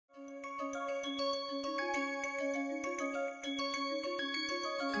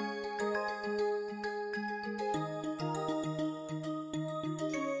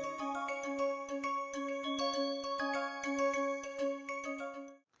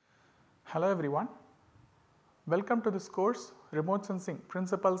Hello everyone, welcome to this course Remote Sensing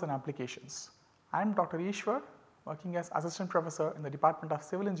Principles and Applications. I am Dr. Ishwar, working as Assistant Professor in the Department of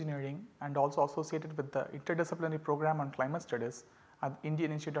Civil Engineering and also associated with the Interdisciplinary Program on Climate Studies at the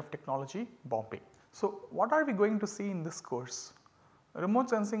Indian Institute of Technology, Bombay. So, what are we going to see in this course?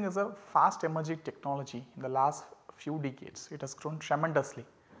 Remote sensing is a fast emerging technology in the last few decades. It has grown tremendously.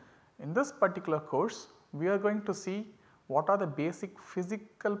 In this particular course, we are going to see what are the basic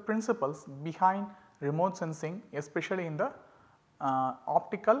physical principles behind remote sensing, especially in the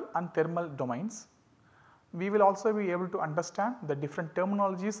optical and thermal domains. We will also be able to understand the different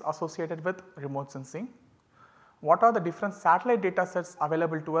terminologies associated with remote sensing. What are the different satellite data sets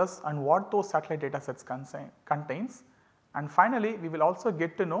available to us and what those satellite data sets contains. And finally, we will also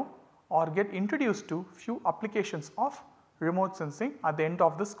get to know or get introduced to few applications of remote sensing at the end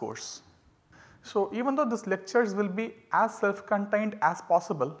of this course. So, even though these lectures will be as self-contained as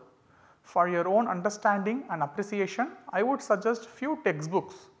possible, for your own understanding and appreciation, I would suggest few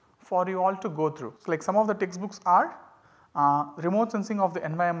textbooks for you all to go through. So, like some of the textbooks are Remote Sensing of the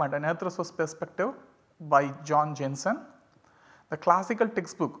Environment, an Earth Resource Perspective by John Jensen, the classical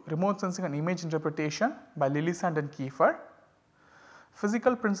textbook Remote Sensing and Image Interpretation by Lillesand and Kiefer,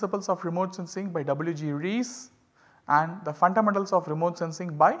 Physical Principles of Remote Sensing by W.G. Rees, and the Fundamentals of Remote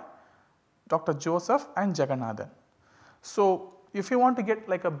Sensing by Dr. Joseph and Jagannathan. So, if you want to get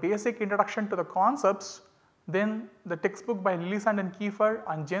like a basic introduction to the concepts, then the textbook by Lillesand and Kiefer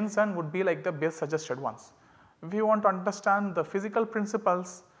and Jensen would be like the best suggested ones. If you want to understand the physical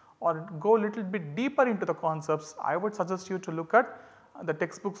principles or go a little bit deeper into the concepts, I would suggest you to look at the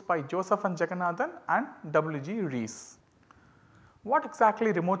textbooks by Joseph and Jagannathan and W.G. Rees. What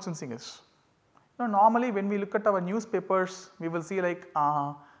exactly remote sensing is? Normally when we look at our newspapers, we will see like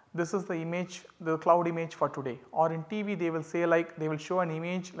this is the image, the cloud image for today, or in TV they will say like they will show an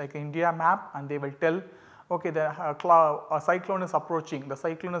image like an India map and they will tell okay a cyclone is approaching, the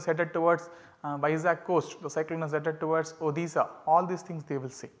cyclone is headed towards Vizag coast, the cyclone is headed towards Odisha, all these things they will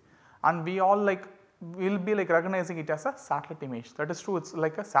say, and we all like will be like recognizing it as a satellite image. That is true, it is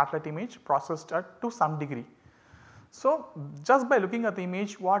like a satellite image processed to some degree. So, just by looking at the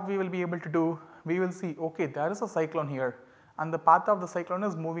image, what we will be able to do, we will see okay there is a cyclone here and the path of the cyclone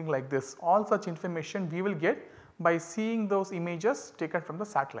is moving like this. All such information we will get by seeing those images taken from the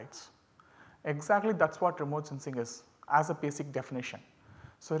satellites. Exactly that is what remote sensing is as a basic definition.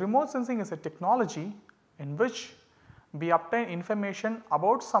 So, remote sensing is a technology in which we obtain information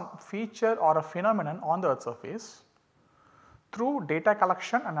about some feature or a phenomenon on the earth surface through data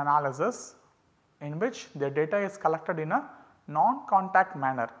collection and analysis, in which the data is collected in a non-contact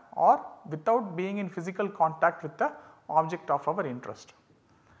manner or without being in physical contact with the object of our interest.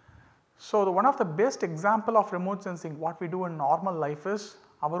 So, one of the best example of remote sensing what we do in normal life is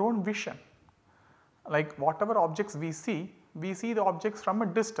our own vision. Like whatever objects we see the objects from a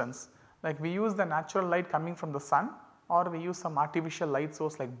distance, like we use the natural light coming from the sun or we use some artificial light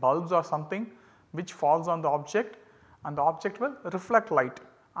source like bulbs or something which falls on the object and the object will reflect light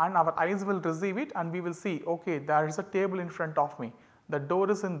and our eyes will receive it and we will see okay there is a table in front of me, the door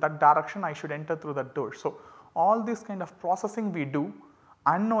is in that direction, I should enter through that door. So, all this kind of processing we do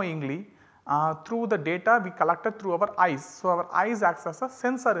unknowingly through the data we collected through our eyes. So, our eyes acts as a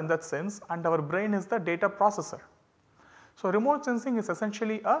sensor in that sense and our brain is the data processor. So, remote sensing is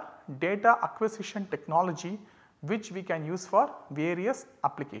essentially a data acquisition technology which we can use for various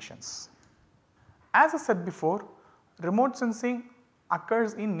applications. As I said before, remote sensing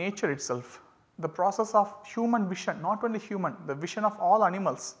occurs in nature itself. The process of human vision, not only human, the vision of all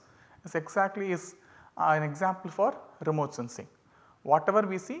animals is an example for remote sensing. Whatever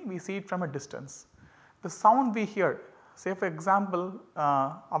we see it from a distance. The sound we hear, say for example,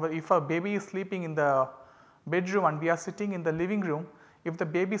 if a baby is sleeping in the bedroom and we are sitting in the living room, if the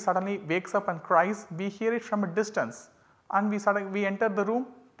baby suddenly wakes up and cries, we hear it from a distance and we enter the room,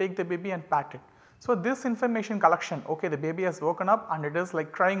 take the baby and pat it. So, this information collection, okay the baby has woken up and it is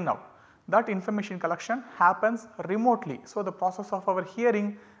like crying now, that information collection happens remotely. So, the process of our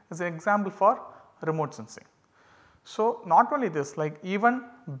hearing is an example for remote sensing. So, not only this, like even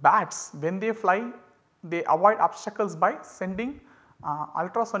bats when they fly they avoid obstacles by sending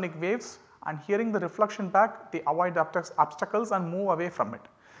ultrasonic waves and hearing the reflection back they avoid the obstacles and move away from it.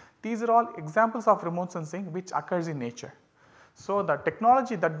 These are all examples of remote sensing which occurs in nature. So, the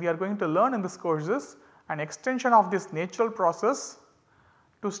technology that we are going to learn in this course is an extension of this natural process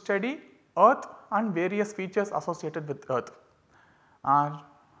to study earth and various features associated with earth.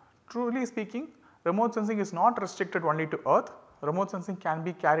 Truly speaking, remote sensing is not restricted only to earth. Remote sensing can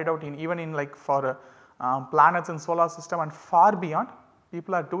be carried out in even in like for planets in solar system and far beyond,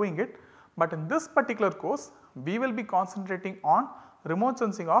 people are doing it. But in this particular course, we will be concentrating on remote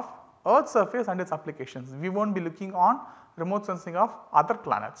sensing of Earth's surface and its applications. We will not be looking on remote sensing of other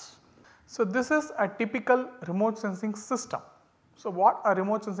planets. So, this is a typical remote sensing system. So, what a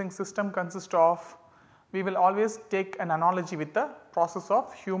remote sensing system consists of? We will always take an analogy with the process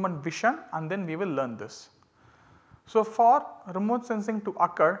of human vision and then we will learn this. So, for remote sensing to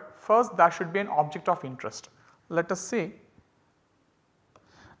occur, first there should be an object of interest. Let us say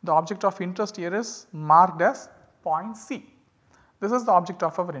the object of interest here is marked as point C. This is the object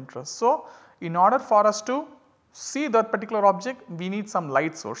of our interest. So, in order for us to see that particular object, we need some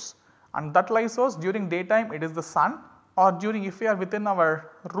light source, and that light source during daytime it is the sun, or during, if we are within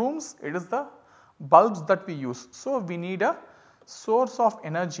our rooms, it is the bulbs that we use. So, we need a source of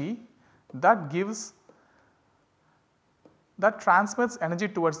energy that transmits energy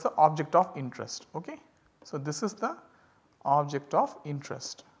towards the object of interest. Okay. So, this is the object of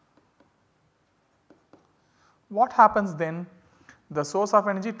interest. What happens then? The source of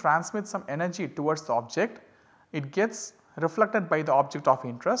energy transmits some energy towards the object, it gets reflected by the object of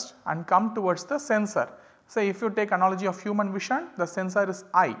interest and come towards the sensor. Say if you take analogy of human vision, the sensor is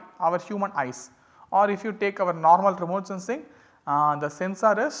eye, our human eyes, or if you take our normal remote sensing, the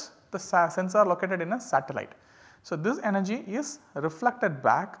sensor is the sensor located in a satellite. So, this energy is reflected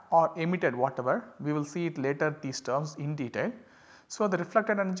back or emitted, whatever, we will see it later these terms in detail. So, the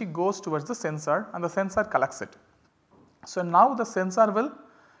reflected energy goes towards the sensor and the sensor collects it. So, now the sensor will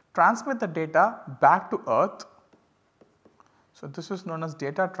transmit the data back to Earth. So, this is known as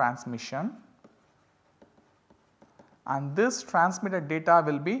data transmission, and this transmitted data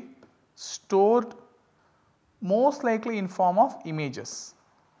will be stored most likely in form of images,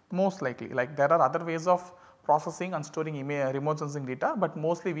 most likely, like there are other ways of processing and storing remote sensing data, but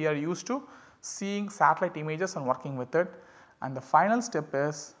mostly we are used to seeing satellite images and working with it. And the final step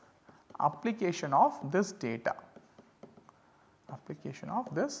is application of this data,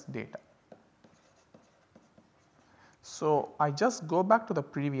 So, I just go back to the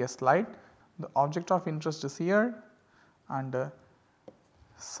previous slide, the object of interest is here and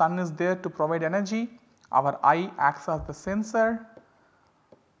sun is there to provide energy, our eye acts as the sensor.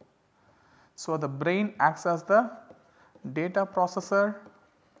 So, the brain acts as the data processor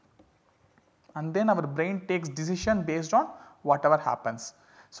and then our brain takes decision based on whatever happens.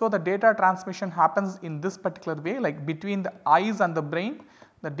 So, the data transmission happens in this particular way, like between the eyes and the brain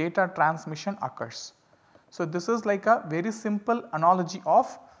the data transmission occurs. So, this is like a very simple analogy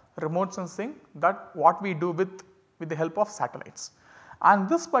of remote sensing, that what we do with the help of satellites. And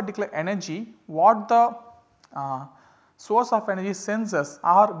this particular energy, what the source of energy senses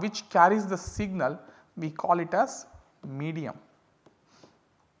or which carries the signal, we call it as medium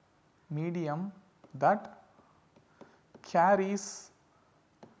that carries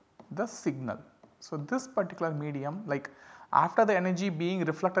the signal. So, this particular medium, like after the energy being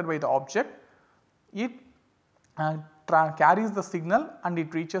reflected by the object, it carries the signal and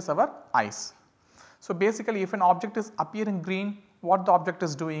it reaches our eyes. So, basically if an object is appearing green, what the object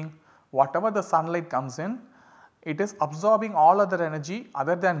is doing, whatever the sunlight comes in, it is absorbing all other energy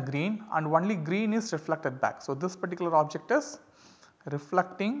other than green and only green is reflected back. So, this particular object is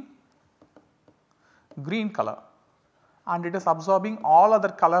reflecting green color and it is absorbing all other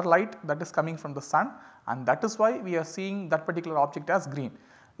color light that is coming from the sun, and that is why we are seeing that particular object as green.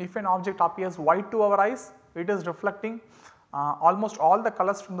 If an object appears white to our eyes, it is reflecting almost all the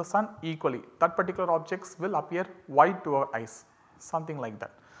colors from the sun equally. That particular objects will appear white to our eyes, something like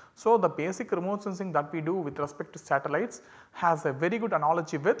that. So, the basic remote sensing that we do with respect to satellites has a very good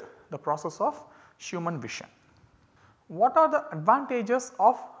analogy with the process of human vision. What are the advantages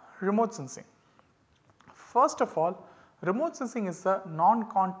of remote sensing? First of all, remote sensing is a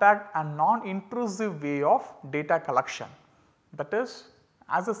non-contact and non-intrusive way of data collection. That is,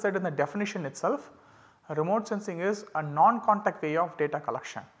 as I said in the definition itself, remote sensing is a non-contact way of data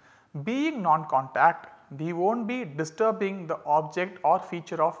collection. Being non-contact, we will not be disturbing the object or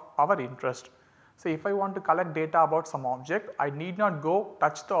feature of our interest. So, if I want to collect data about some object, I need not go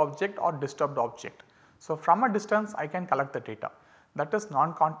touch the object or disturb the object. So, from a distance I can collect the data, that is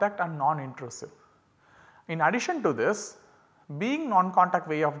non-contact and non-intrusive. In addition to this, being non-contact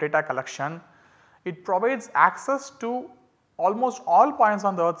way of data collection, it provides access to almost all points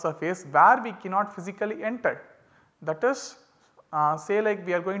on the earth's surface where we cannot physically enter. That is, say like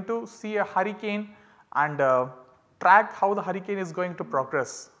we are going to see a hurricane and track how the hurricane is going to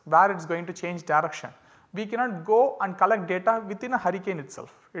progress, where it is going to change direction. We cannot go and collect data within a hurricane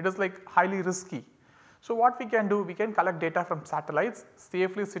itself, it is like highly risky. So, what we can do, we can collect data from satellites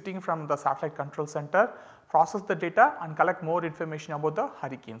safely sitting from the satellite control center, process the data and collect more information about the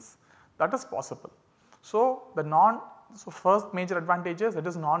hurricanes. that is possible. So, first major advantage is it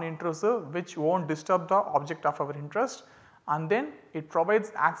is non-intrusive, which won't disturb the object of our interest, and then it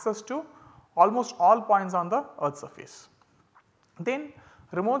provides access to almost all points on the earth surface. Then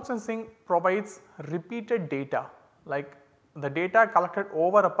remote sensing provides repeated data, like the data collected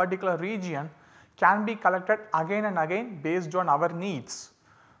over a particular region can be collected again and again based on our needs,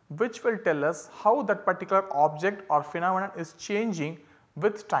 which will tell us how that particular object or phenomenon is changing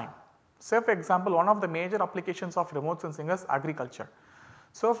with time. Say for example, one of the major applications of remote sensing is agriculture.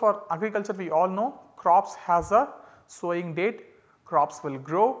 So, for agriculture we all know crops has a sowing date, crops will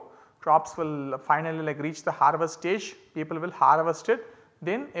grow, crops will finally like reach the harvest stage, people will harvest it,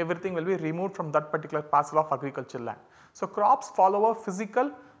 then everything will be removed from that particular parcel of agricultural land. So, crops follow a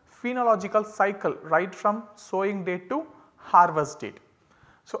physical phenological cycle right from sowing date to harvest date.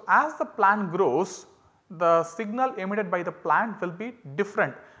 So, as the plant grows, the signal emitted by the plant will be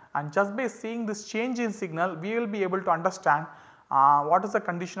different, and just by seeing this change in signal we will be able to understand what is the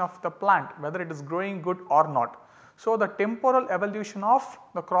condition of the plant, whether it is growing good or not. So, the temporal evolution of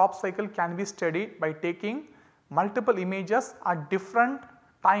the crop cycle can be studied by taking multiple images at different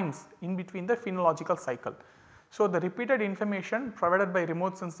times in between the phenological cycle. So, the repeated information provided by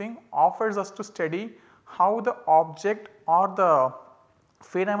remote sensing offers us to study how the object or the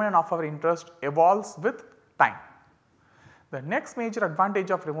phenomenon of our interest evolves with time. The next major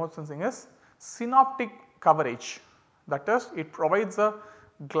advantage of remote sensing is synoptic coverage, that is it provides a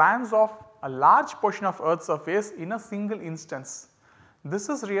glance of a large portion of earth's surface in a single instance. This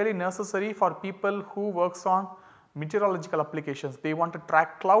is really necessary for people who works on meteorological applications. They want to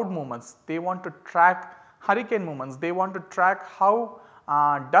track cloud movements, they want to track hurricane movements, they want to track how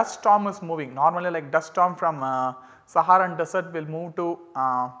dust storm is moving. Normally like dust storm from Saharan desert will move to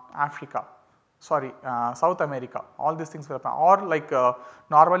South America, all these things will happen, or like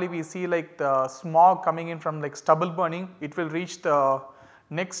normally we see like the smog coming in from like stubble burning, it will reach the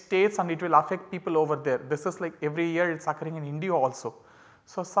next states and it will affect people over there. This is like every year it is occurring in India also.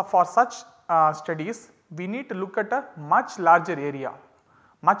 So, for such studies we need to look at a much larger area,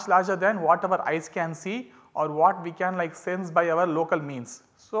 much larger than what our eyes can see or what we can like sense by our local means.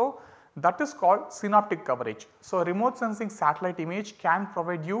 So, that is called synoptic coverage. So, remote sensing satellite image can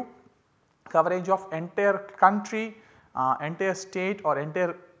provide you coverage of entire country, entire state or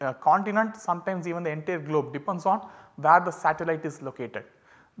entire continent, sometimes even the entire globe, depends on where the satellite is located.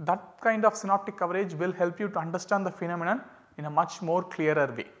 That kind of synoptic coverage will help you to understand the phenomenon in a much more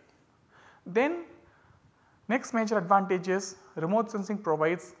clearer way. Then next major advantage is remote sensing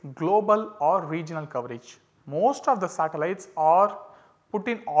provides global or regional coverage. Most of the satellites are put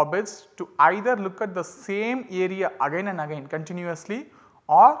in orbits to either look at the same area again and again continuously,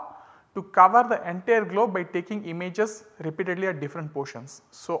 or to cover the entire globe by taking images repeatedly at different portions.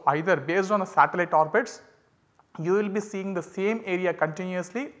 So, either based on the satellite orbits you will be seeing the same area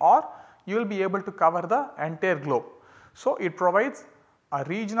continuously, or you will be able to cover the entire globe. So, it provides a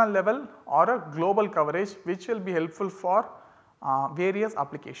regional level or a global coverage which will be helpful for various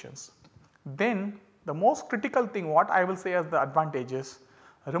applications. Then the most critical thing what I will say as the advantage is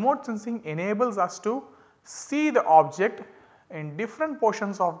remote sensing enables us to see the object in different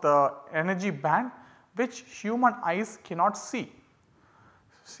portions of the energy band which human eyes cannot see.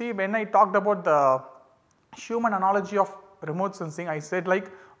 See, when I talked about the human analogy of remote sensing, I said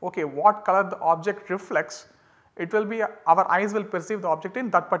like okay, what color the object reflects, it will be our eyes will perceive the object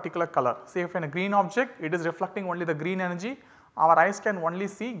in that particular color. Say if in a green object it is reflecting only the green energy, our eyes can only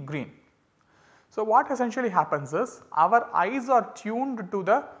see green. So, what essentially happens is our eyes are tuned to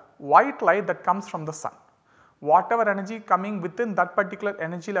the white light that comes from the sun. Whatever energy coming within that particular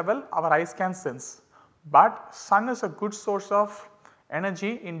energy level our eyes can sense, but sun is a good source of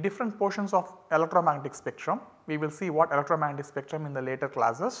energy in different portions of electromagnetic spectrum. We will see what electromagnetic spectrum in the later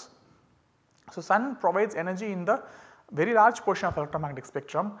classes. So, sun provides energy in the very large portion of electromagnetic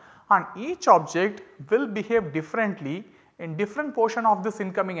spectrum, and each object will behave differently in different portion of this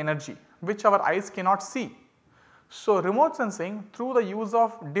incoming energy which our eyes cannot see. So, remote sensing through the use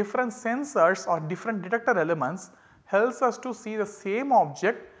of different sensors or different detector elements helps us to see the same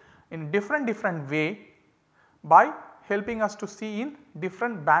object in different way by helping us to see in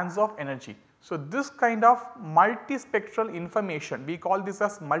different bands of energy. So, this kind of multispectral information, we call this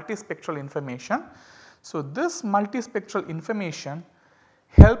as multispectral information. So, this multispectral information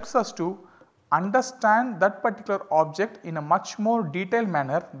helps us to understand that particular object in a much more detailed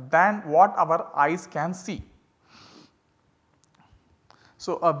manner than what our eyes can see.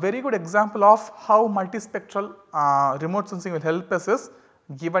 So, a very good example of how multispectral remote sensing will help us is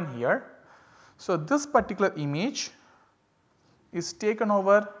given here. So, this particular image is taken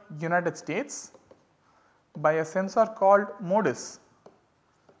over United States by a sensor called MODIS.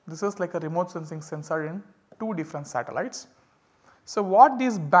 This is like a remote sensing sensor in 2 different satellites. So, what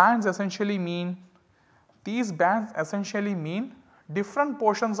these bands essentially mean? These bands essentially mean different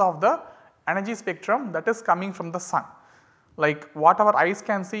portions of the energy spectrum that is coming from the sun. Like what our eyes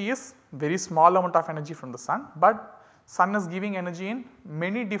can see is very small amount of energy from the sun, but sun is giving energy in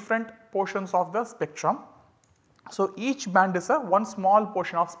many different portions of the spectrum. So, each band is a one small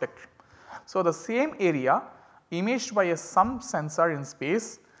portion of spectrum. So, the same area imaged by some sensor in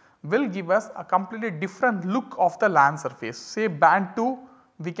space will give us a completely different look of the land surface. Say band 2,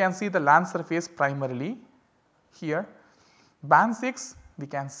 we can see the land surface primarily here, band 6 we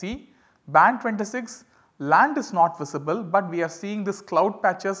can see, band 26 land is not visible, but we are seeing this cloud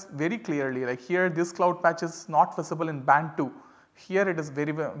patches very clearly, like here this cloud patch is not visible in band 2, here it is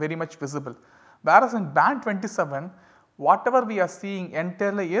very much visible. Whereas in band 27, whatever we are seeing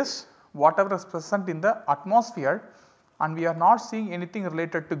entirely is whatever is present in the atmosphere, and we are not seeing anything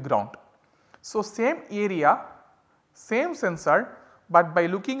related to ground. So, same area, same sensor, but by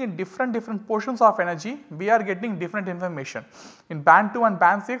looking in different portions of energy, we are getting different information. In band 2 and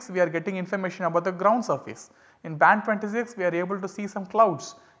band 6, we are getting information about the ground surface. In band 26, we are able to see some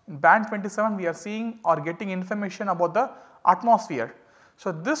clouds. In band 27, we are seeing or getting information about the atmosphere.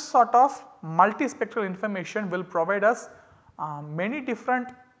 So, this sort of multispectral information will provide us many different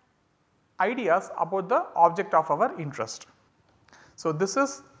ideas about the object of our interest. So, this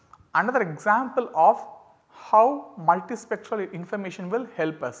is another example of how multispectral information will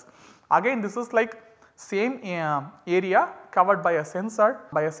help us. Again, this is like same area covered by a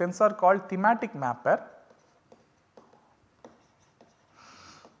sensor called thematic mapper.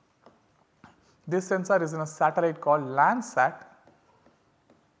 This sensor is in a satellite called Landsat.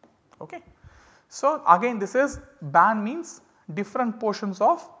 Okay. So, again this is band means different portions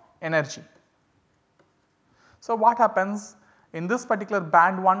of energy. So, what happens in this particular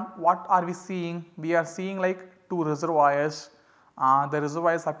band 1, what are we seeing? We are seeing like 2 reservoirs, the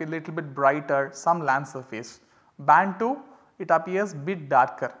reservoirs appear little bit brighter, some land surface. Band 2, it appears bit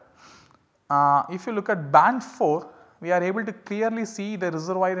darker. If you look at band 4, we are able to clearly see the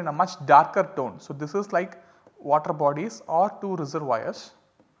reservoir in a much darker tone. So, this is like water bodies or 2 reservoirs,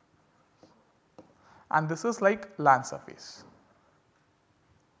 and this is like land surface.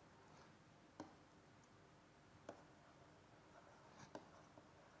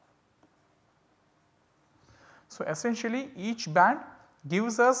 So, essentially each band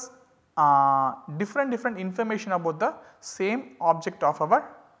gives us different information about the same object of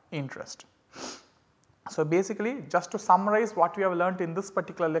our interest. So, basically just to summarize what we have learnt in this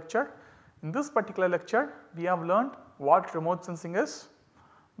particular lecture. In this particular lecture, we have learnt what remote sensing is,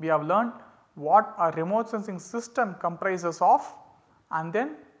 we have learnt what a remote sensing system comprises of, and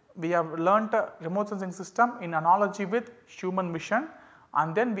then we have learnt a remote sensing system in analogy with human vision,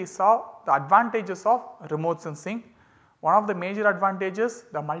 and then we saw the advantages of remote sensing. One of the major advantages,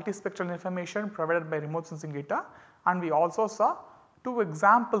 the multispectral information provided by remote sensing data, and we also saw 2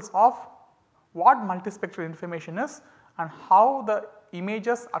 examples of what multispectral information is and how the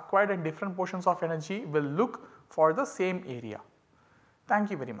images acquired in different portions of energy will look for the same area.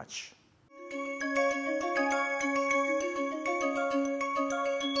 Thank you very much.